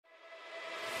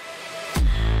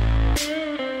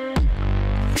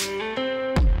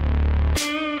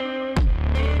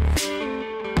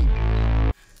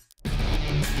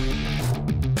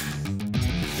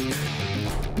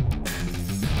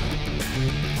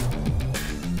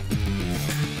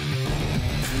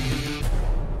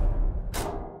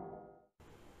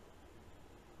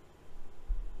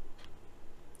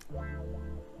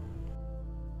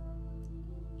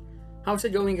How's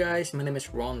it going, guys? My name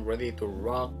is Ron, ready to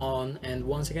rock on, and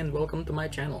once again welcome to my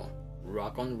channel,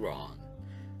 Rock on Ron.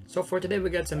 So for today we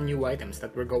got some new items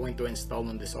that we're going to install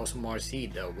on this awesome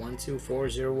RC, the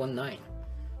WLtoys124019.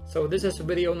 So this is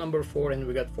video number 4 and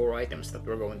we got 4 items that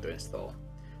we're going to install.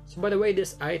 So by the way,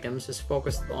 these items is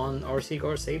focused on RC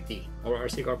car safety or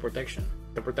RC car protection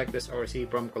to protect this RC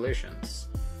from collisions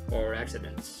or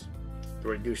accidents, to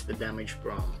reduce the damage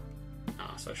from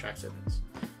such accidents.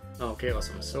 Okay,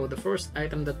 awesome. So the first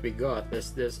item that we got is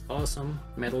this awesome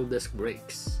metal disc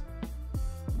brakes.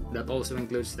 That also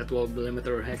includes the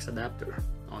 12mm hex adapter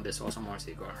on this awesome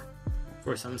RC car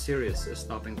for some serious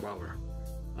stopping power.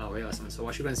 Okay, awesome. So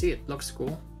as you can see, it looks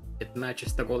cool. It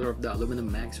matches the color of the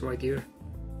aluminum mags right here.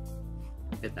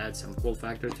 It adds some cool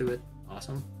factor to it.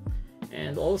 Awesome.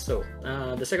 And also,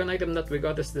 the second item that we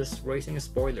got is this racing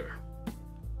spoiler.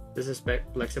 This is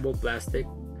flexible plastic,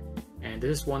 and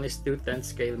this is 1:10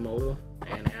 scale model,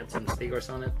 and I add some stickers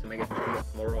on it to make it look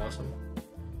more awesome.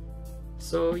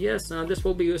 So yes, this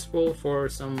will be useful for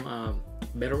some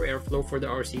better airflow for the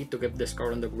RC to keep this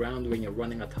car on the ground when you're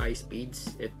running at high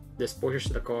speeds. This pushes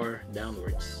the car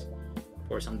downwards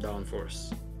for some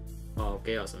downforce.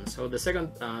 Okay, awesome. So the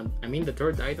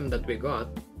third item that we got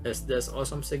is this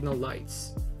awesome signal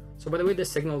lights. So by the way, this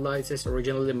signal lights is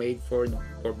originally made for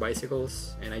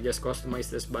bicycles, and I just customized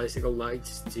this bicycle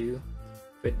lights to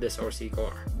fit this RC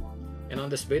car. And on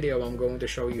this video, I'm going to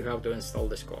show you how to install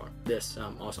this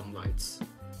awesome lights.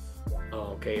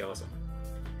 Okay, awesome.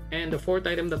 And the fourth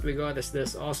item that we got is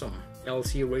this awesome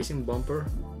LC racing bumper,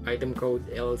 item code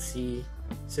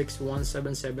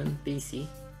L6177TC,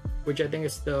 which I think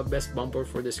is the best bumper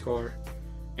for this car.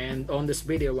 And on this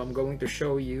video, I'm going to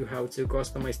show you how to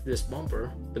customize this bumper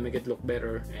to make it look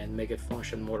better and make it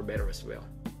function more better as well.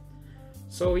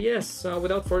 So yes,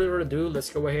 without further ado, let's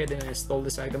go ahead and install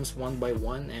these items one by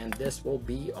one, and this will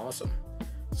be awesome.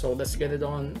 So let's get it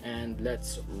on and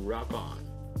let's rock on.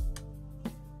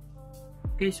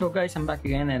 Okay, so guys, I'm back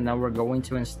again, and now we're going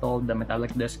to install the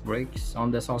metallic disc brakes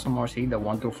on this awesome RC, the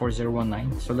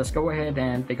WLtoys124019. So let's go ahead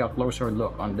and take a closer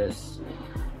look on this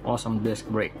awesome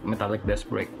metallic disc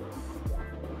brake.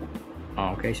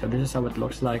 Okay, so this is how it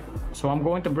looks like. So I'm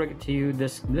going to break it to you.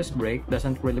 This brake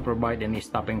doesn't really provide any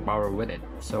stopping power with it.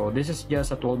 So this is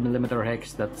just a 12mm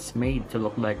hex that's made to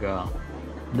look like a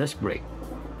disc brake.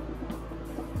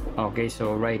 Okay,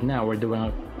 so right now we're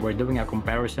doing a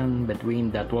comparison between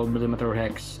the 12mm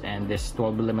hex and this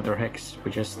 12mm hex,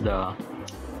 which is the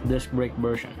disc brake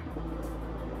version.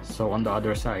 So on the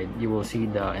other side, you will see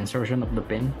the insertion of the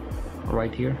pin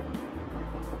right here,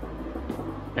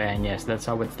 and yes, that's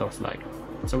how it looks like.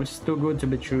 So it's too good to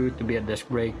be true to be a disc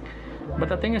brake, but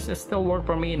the thing is, it still works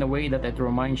for me in a way that it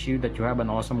reminds you that you have an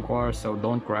awesome car, so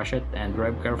don't crash it and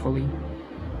drive carefully.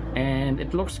 And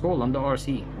it looks cool on the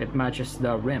RC. It matches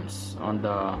the rims on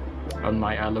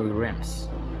my alloy rims.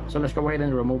 So let's go ahead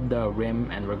and remove the rim,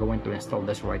 and we're going to install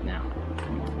this right now.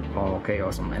 Okay,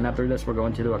 awesome. And after this, we're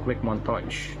going to do a quick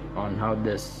montage on how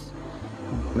this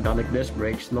metallic disc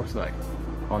brakes looks like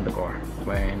on the car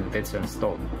when it's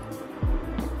installed.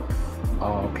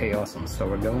 Okay, awesome. So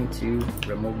we're going to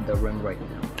remove the rim right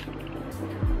now.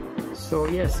 So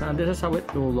yes, this is how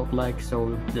it will look like.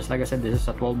 So just like I said, this is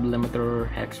a 12mm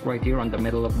hex right here on the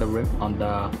middle of the rim on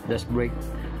the disc brake.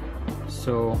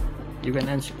 So you can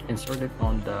insert it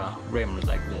on the rim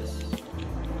like this,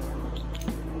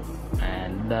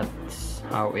 and that's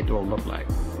how it will look like.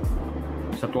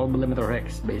 It's a 12mm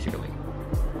hex basically,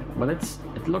 but it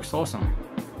looks awesome.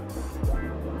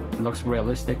 It looks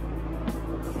realistic,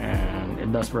 and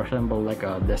it does resemble like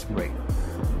a disc brake,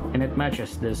 and it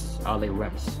matches this alloy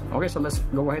rims. Okay, so let's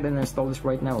go ahead and install this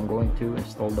right now. I'm going to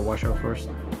install the washer first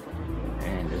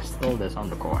and install this on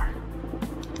the car.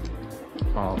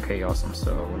 Okay, awesome.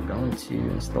 So we're going to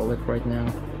install it right now.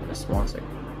 Just one second.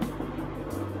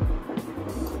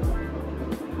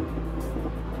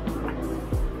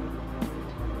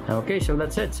 Okay, so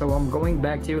that's it. So I'm going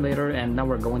back to you later, and now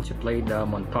we're going to play the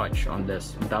montage on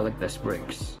this metallic disc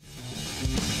brakes.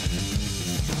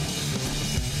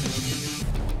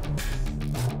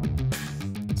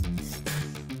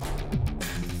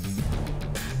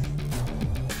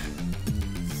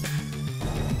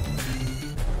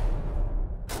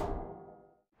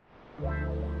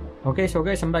 Okay, so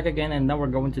guys, I'm back again, and now we're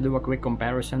going to do a quick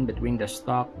comparison between the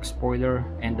stock spoiler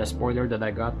and the spoiler that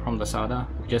I got from Lazada,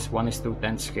 which is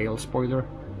 1:10 scale spoiler.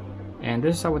 And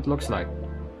this is how it looks like.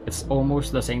 It's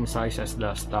almost the same size as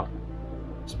the stock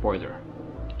spoiler,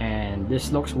 and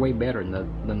this looks way better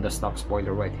than the stock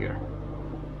spoiler right here.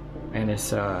 And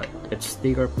it's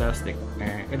thicker plastic,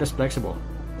 and it is flexible,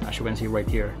 as you can see right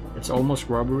here. It's almost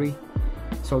rubbery,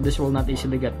 so this will not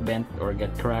easily get bent or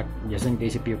get cracked, just in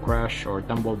case if you crash or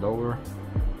tumbled over.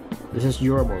 This is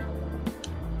durable.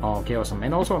 Okay, awesome.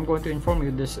 And also I'm going to inform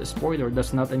you this spoiler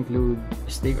does not include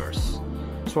stickers.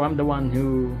 So I'm the one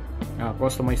who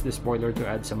customized this spoiler to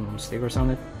add some stickers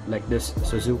on it, like this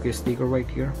Suzuki sticker right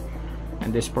here,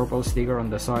 and this purple sticker on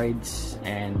the sides,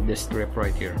 and this strip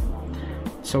right here.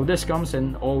 So this comes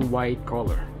in all white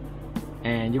color,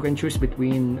 and you can choose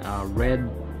between red,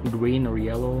 green, or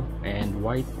yellow, and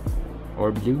white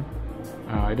or blue.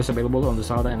 It is available on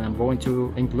Lazada, and I'm going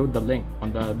to include the link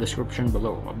on the description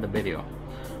below of the video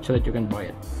so that you can buy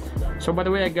it. So by the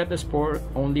way, I got this for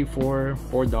only for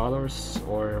 $4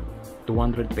 or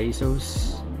 200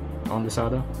 pesos on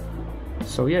Lazada.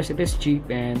 So yes, it is cheap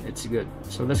and it's good.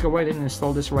 So let's go ahead and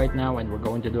install this right now, and we're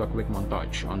going to do a quick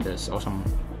montage on this awesome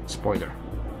spoiler.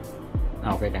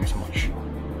 Okay, thanks so much.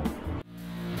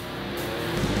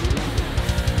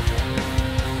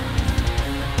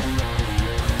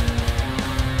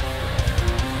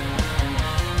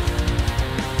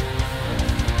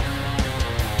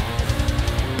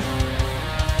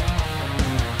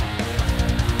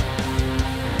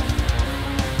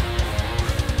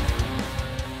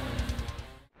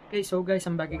 Okay, so guys,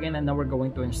 I'm back again, and now we're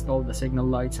going to install the signal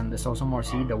lights on this awesome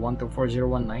RC, the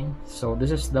WLtoys124019. So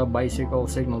this is the bicycle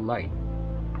signal light.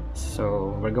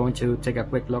 So we're going to take a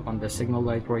quick look on the signal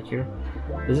light right here.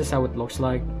 This is how it looks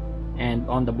like, and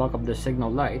on the back of the signal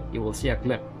light you will see a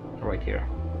clip right here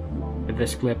with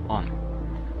this clip on,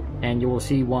 and you will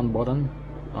see one button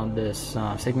on this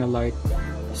signal light.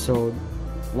 So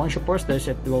once you push this,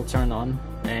 it will turn on,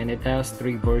 and it has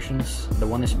 3 versions. The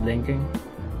one is blinking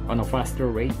on a faster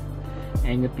rate,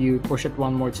 and if you push it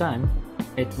one more time,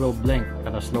 it will blink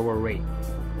at a slower rate,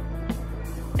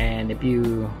 and if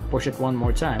you push it one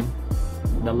more time,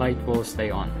 the light will stay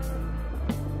on,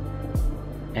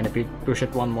 and if you push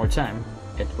it one more time,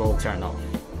 it will turn off.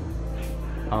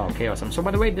 Okay, awesome. So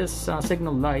by the way, this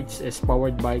signal lights is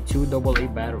powered by 2 AA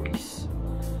batteries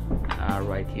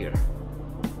right here.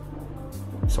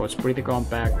 So it's pretty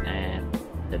compact and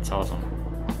it's awesome.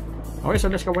 Okay, so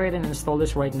let's go ahead and install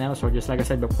this right now. So just like I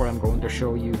said before, I'm going to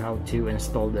show you how to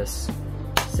install this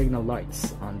signal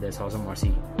lights on this awesome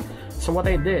RC. So what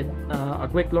I did, a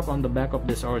quick look on the back of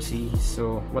this RC.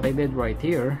 So what I did right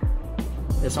here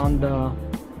is on the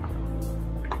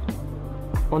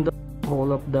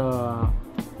hole of the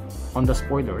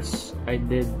spoilers, I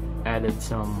did added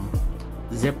some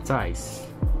zip ties.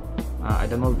 I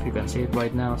don't know if you can see it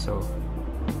right now. So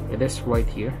it is right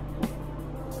here.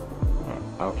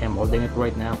 Okay, I'm holding it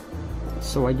right now.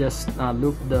 So I just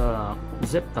looped the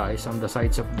zip ties on the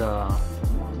sides of the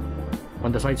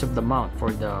mount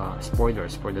for the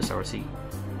spoilers for this RC,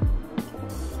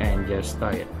 and just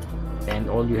tie it. And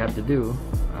all you have to do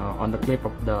on the clip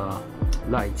of the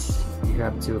lights, you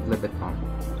have to clip it on,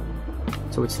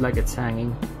 so it's like it's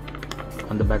hanging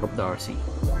on the back of the RC,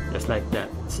 just like that.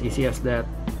 It's easy as that.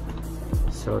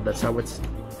 So that's how it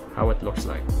looks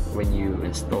like when you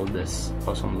install this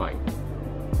awesome light.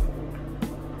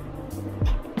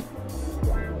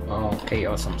 Okay,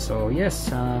 awesome. So yes,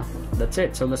 that's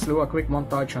it. So let's do a quick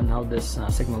montage on how this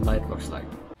signal light looks like.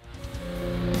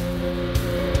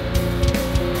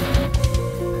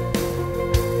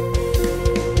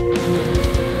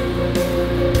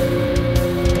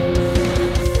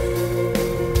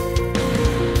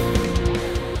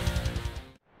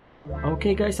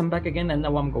 Okay guys, I'm back again, and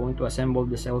now I'm going to assemble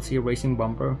this LC racing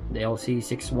bumper, the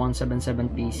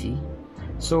L6177PC.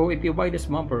 So if you buy this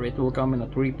bumper, it will come in a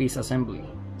 3-piece assembly.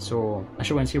 So as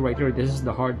you can see right here, this is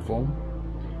the hard foam,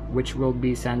 which will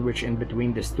be sandwiched in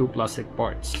between these 2 plastic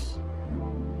parts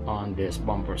on this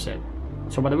bumper set.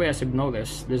 So by the way, as you've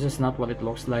noticed, this is not what it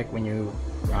looks like when you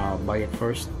buy it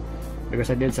first, because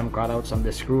I did some cutouts on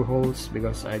the screw holes,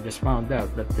 because I just found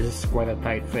out that this is quite a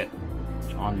tight fit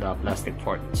on the plastic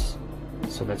parts.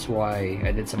 So that's why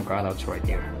I did some cutouts right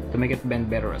here to make it bend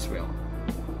better as well,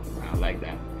 like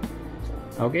that.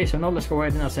 Okay, so now let's go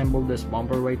ahead and assemble this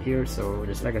bumper right here. So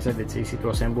just like I said, it's easy to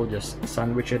assemble. Just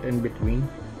sandwich it in between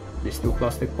these 2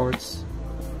 plastic parts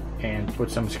and put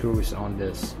some screws on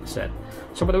this set.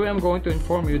 So by the way, I'm going to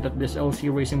inform you that this LC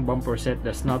racing bumper set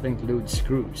does not include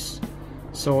screws.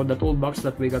 So the toolbox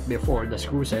that we got before, the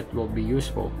screw set, will be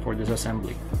useful for this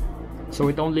assembly. So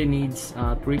it only needs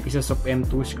 3 pieces of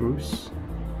M2 screws,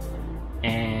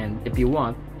 and if you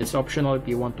want, it's optional. If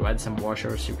you want to add some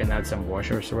washers, you can add some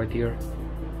washers right here.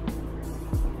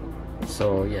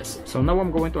 So yes, so now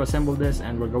I'm going to assemble this,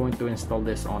 and we're going to install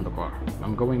this on the car.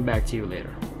 I'm going back to you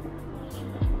later.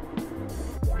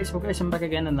 Okay, so guys, I'm back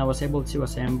again, and I was able to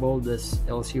assemble this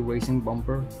LC Racing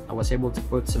bumper. I was able to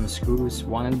put some screws,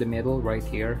 one in the middle right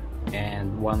here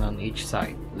and one on each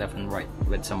side, left and right,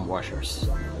 with some washers.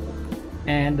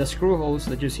 And the screw holes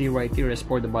that you see right here is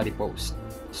for the body post.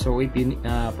 So if you,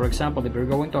 for example, if you're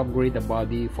going to upgrade the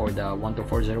body for the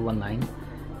 124019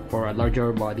 for a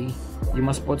larger body, you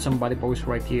must put some body post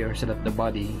right here so that the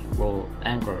body will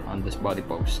anchor on this body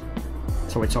post.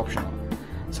 So it's optional.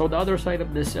 So the other side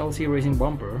of this LC Racing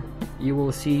bumper, you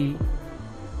will see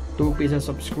two pieces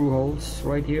of screw holes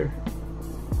right here.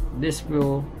 This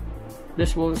will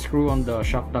screw on the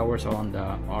shock towers on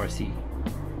the RC,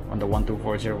 on the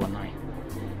 124019.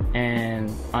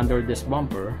 And under this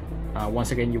bumper,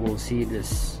 once again, you will see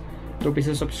this two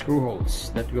pieces of screw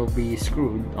holes that will be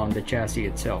screwed on the chassis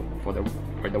itself for the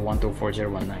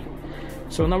 124019.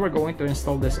 So now we're going to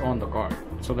install this on the car.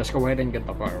 So let's go ahead and get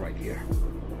the car right here.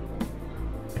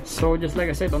 So just like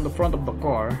I said, on the front of the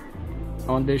car,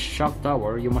 on this shock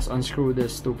tower, you must unscrew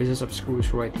these two pieces of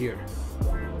screws right here,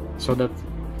 so that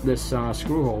this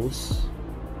screw holes,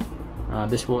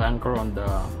 this will anchor on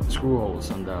the screw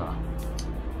holes on the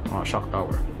shock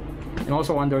tower. And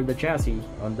also under the chassis,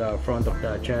 on the front of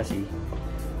the chassis,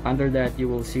 under that you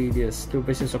will see these two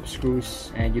pieces of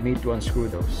screws, and you need to unscrew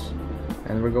those,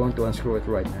 and we're going to unscrew it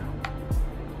right now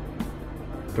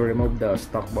to remove the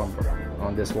stock bumper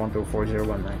on this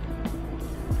 124019.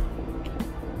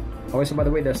 Also, by the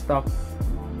way, the stock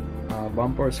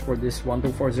bumpers for this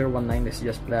 124019 is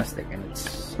just plastic, and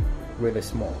it's really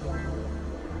small,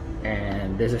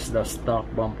 and this is the stock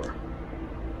bumper.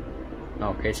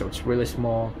 Okay, so it's really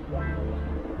small,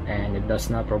 and it does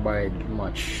not provide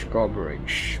much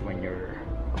coverage when you're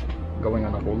going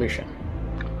on a collision.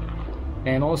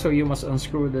 And also, you must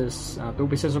unscrew this two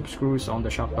pieces of screws on the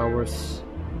shock towers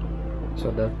so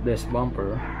that this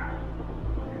bumper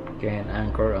can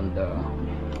anchor on the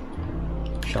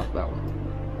shock tower.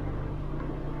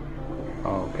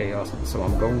 Okay, awesome. So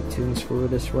I'm going to unscrew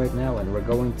this right now, and we're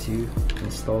going to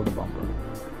install the bumper.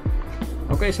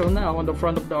 Okay, so now on the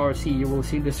front of the RC, you will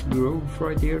see this groove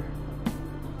right here,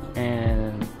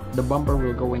 and the bumper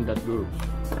will go in that groove.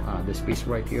 This piece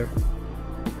right here,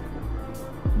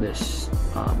 this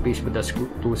piece with the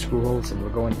two screw holes, and we're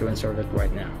going to insert it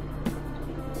right now.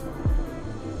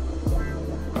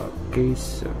 Okay,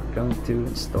 so we're going to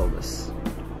install this.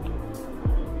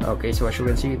 Okay, so as you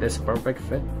can see, it is a perfect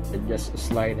fit. It just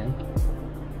slide in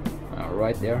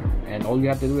right there, and all you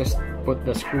have to do is put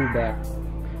the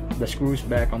screws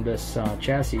back on this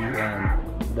chassis, and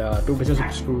the two pieces of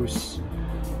screws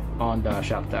on the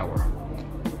shock tower,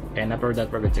 and after that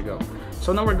we're good to go.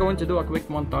 So now we're going to do a quick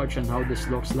montage on how this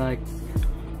looks like,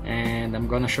 and I'm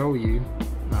gonna show you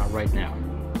right now.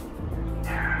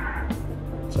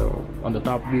 So on the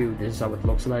top view, this is how it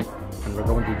looks like, and we're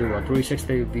going to do a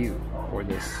 360 view for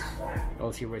this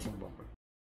LC Racing bumper.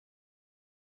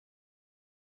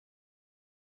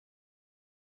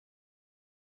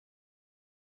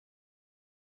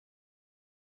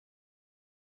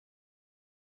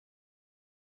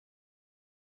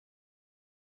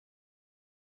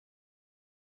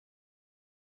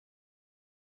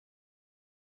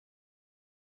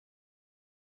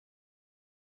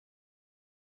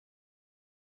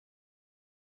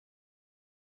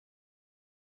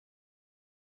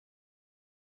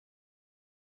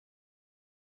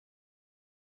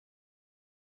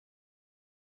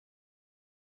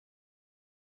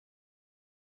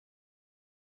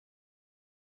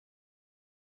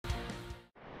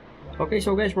 Okay,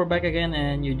 so guys, we're back again,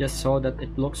 and you just saw that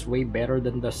it looks way better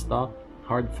than the stock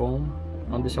hard foam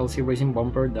on this LC Racing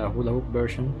bumper, the hula hoop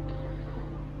version.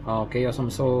 Okay, awesome.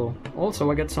 So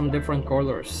also I got some different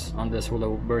colors on this hula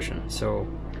hoop version. So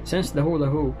since the hula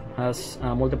hoop has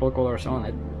multiple colors on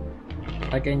it,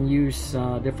 I can use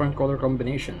different color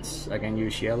combinations. I can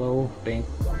use yellow, pink,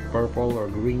 purple, or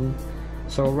green.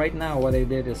 So right now what I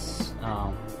did is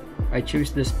I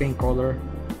choose this pink color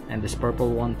and this purple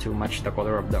one to match the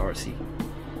color of the RC.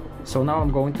 So now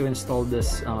I'm going to install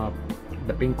this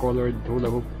the pink colored hula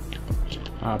hoop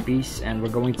piece, and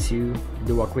we're going to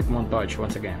do a quick montage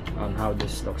once again on how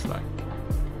this looks like.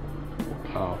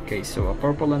 Okay, so a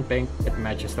purple and pink, it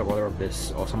matches the color of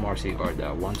this awesome RC car,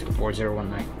 the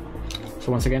 124019.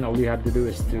 So once again, all you have to do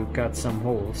is to cut some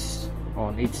holes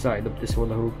on each side of this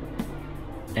hula hoop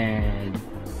and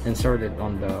insert it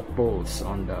on the poles,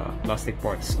 on the plastic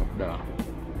parts of the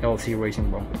LC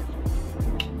Racing bumper.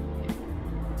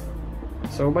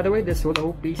 So by the way, this hula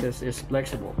hoop pieces is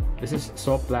flexible. This is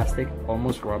soft plastic,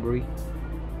 almost rubbery.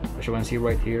 As you can see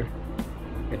right here,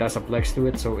 it has a flex to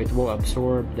it, so it will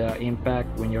absorb the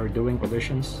impact when you're doing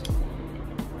collisions.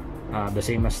 The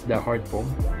same as the hard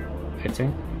foam, I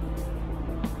think.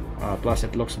 plus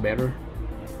it looks better.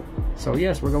 So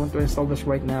yes, we're going to install this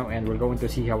right now, and we're going to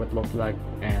see how it looks like,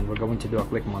 and we're going to do a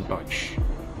quick montage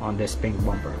on this pink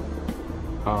bumper.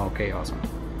 Okay, awesome.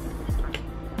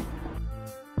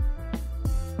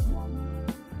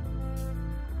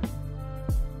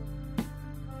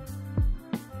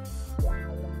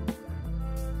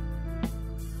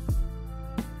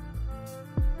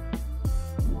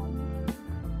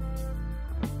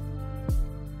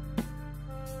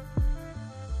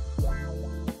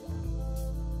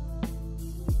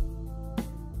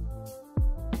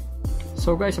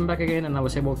 So guys, I'm back again, and I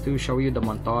was able to show you the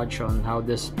montage on how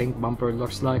this pink bumper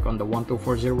looks like on the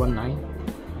WLtoys124019.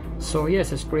 So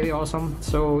yes, it's pretty awesome.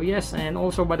 So yes, and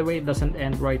also by the way, it doesn't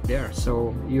end right there.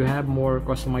 So you have more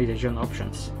customization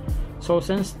options. So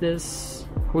since this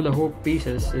hula hoop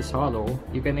pieces is hollow,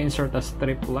 you can insert a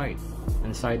strip light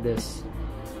inside this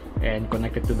and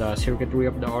connect it to the circuitry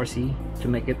of the RC to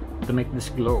make this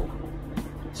glow.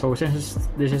 So since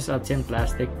this is a thin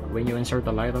plastic, when you insert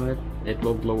a light on it, it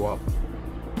will glow up,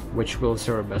 which will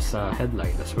serve as a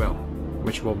headlight as well,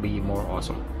 which will be more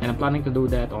awesome. And I'm planning to do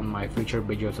that on my future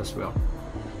videos as well.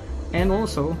 And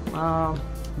also,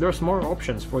 there's more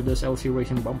options for this LC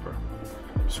racing bumper.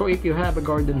 So if you have a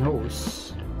garden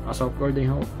hose, a soft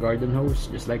garden hose,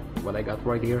 just like what I got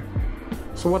right here.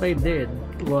 So what I did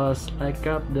was I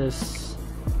cut this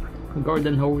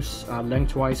garden hose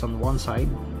lengthwise on one side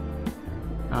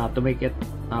to make it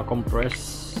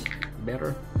compress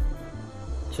better,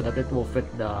 so that it will fit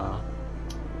the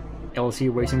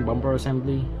LC racing bumper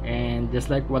assembly. And just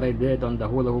like what I did on the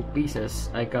hula hoop pieces,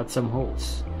 I cut some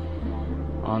holes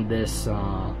on this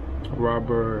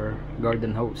rubber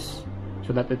garden hose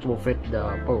so that it will fit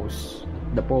the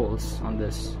poles on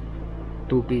this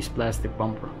two-piece plastic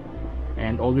bumper.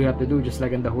 And all you have to do, just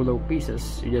like in the hula hoop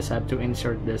pieces, you just have to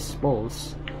insert this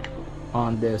poles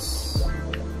on this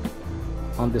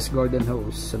garden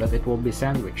hose so that it will be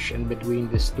sandwiched in between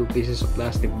these two pieces of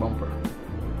plastic bumper.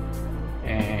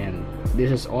 And this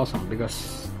is awesome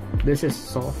because this is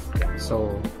soft,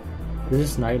 so this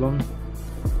is nylon,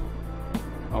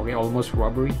 okay, almost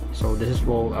rubbery, so this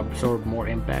will absorb more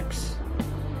impacts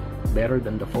better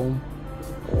than the foam,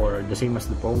 or the same as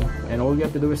the foam. And all you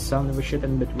have to do is sandwich it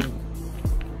in between,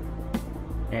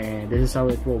 and this is how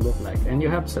it will look like. And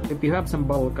if you have some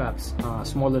bottle caps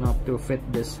small enough to fit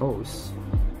this hose,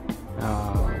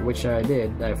 which I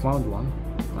did, I found one,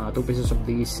 two pieces of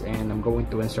these, and I'm going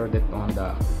to insert it on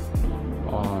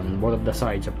both of the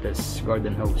sides of this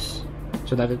garden hose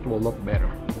so that it will look better.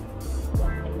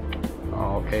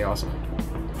 Okay, awesome.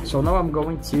 So now I'm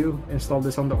going to install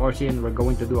this on the RC, and we're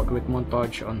going to do a quick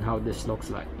montage on how this looks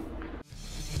like.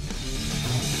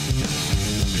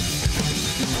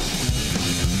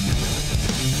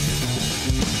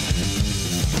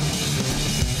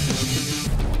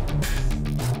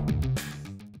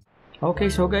 Okay,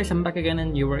 so guys, I'm back again,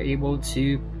 and you were able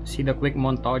to see the quick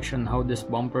montage on how this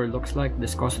bumper looks like,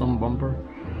 this custom bumper.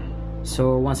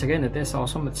 So once again, it is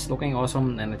awesome, it's looking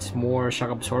awesome, and it's more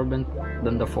shock absorbent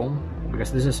than the foam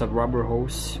because this is a rubber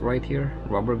hose right here,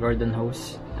 rubber garden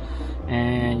hose.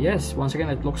 And yes, once again,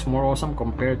 it looks more awesome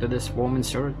compared to this foam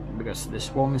insert, because this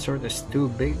foam insert is too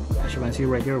big. As you can see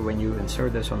right here, when you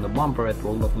insert this on the bumper, it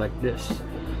will look like this.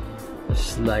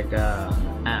 It's like an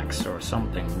axe or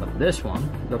something, but this one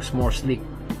looks more sleek,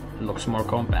 looks more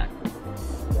compact.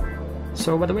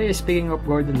 So by the way, speaking of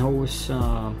garden hose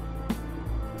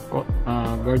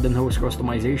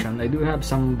customization, I do have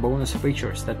some bonus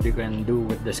features that you can do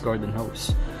with this garden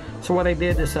hose. So what I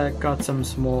did is I cut some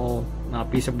small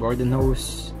piece of garden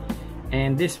hose,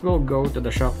 and this will go to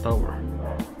the shock tower.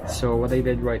 So what I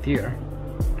did right here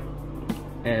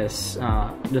is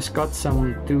just cut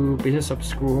some two pieces of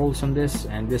screw holes on this,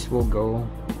 and this will go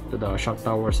to the shock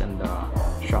towers and the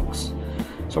shocks.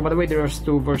 So by the way, there's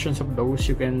two versions of those.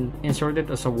 You can insert it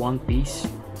as a one piece,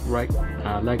 right,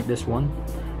 like this one,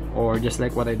 or just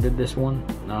like what I did this one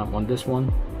on this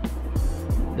one.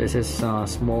 This is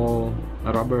small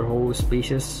rubber hose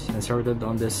pieces inserted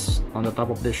on the top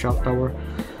of this shock tower.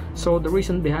 So the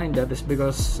reason behind that is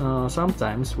because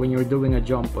sometimes when you're doing a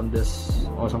jump on this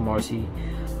awesome RC,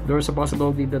 there's a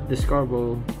possibility that this car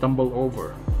will tumble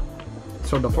over.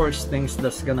 So the first things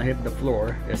that's gonna hit the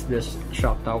floor is this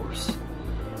shock towers.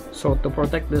 So to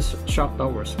protect this shock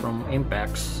towers from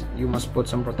impacts, you must put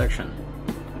some protection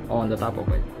on the top of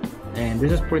it. And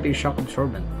this is pretty shock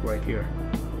absorbent right here.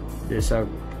 There's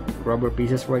rubber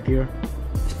pieces right here,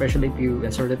 especially if you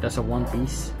insert it as a one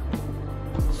piece.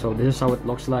 So this is how it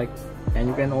looks like, and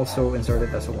you can also insert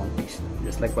it as a one piece,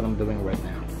 just like what I'm doing right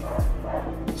now.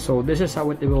 So this is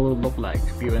how it will look like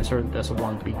if you insert it as a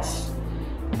one piece.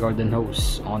 garden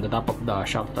hose on the top of the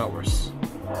shock towers.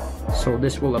 So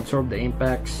this will absorb the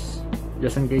impacts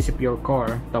just in case if your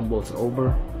car tumbles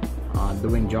over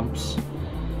doing jumps.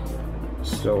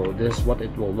 So this is what it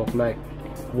will look like.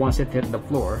 Once it hit the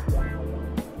floor,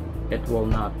 it will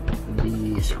not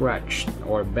be scratched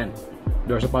or bent.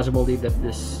 There's a possibility that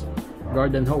this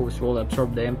garden hose will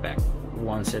absorb the impact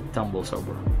once it tumbles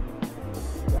over.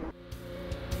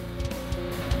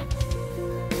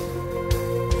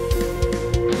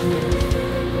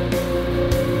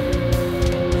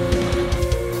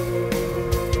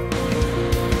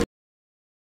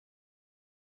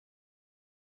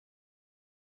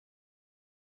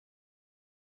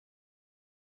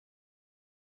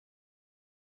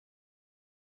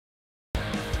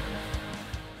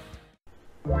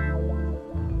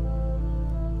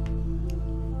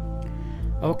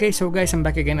 Okay, so guys, I'm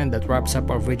back again, and that wraps up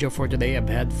our video for today. I've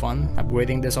had fun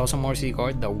upgrading this awesome RC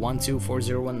card, the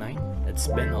 124019. It's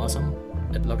been awesome.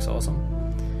 It looks awesome.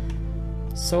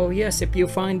 So yes, if you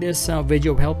find this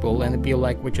video helpful and if you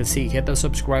like what you see, hit the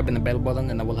subscribe and the bell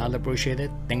button, and I will highly appreciate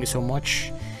it. Thank you so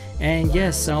much. And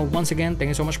yes, once again, thank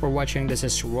you so much for watching. This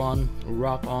is Ron.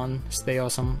 Rock on, stay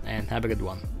awesome, and have a good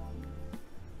one.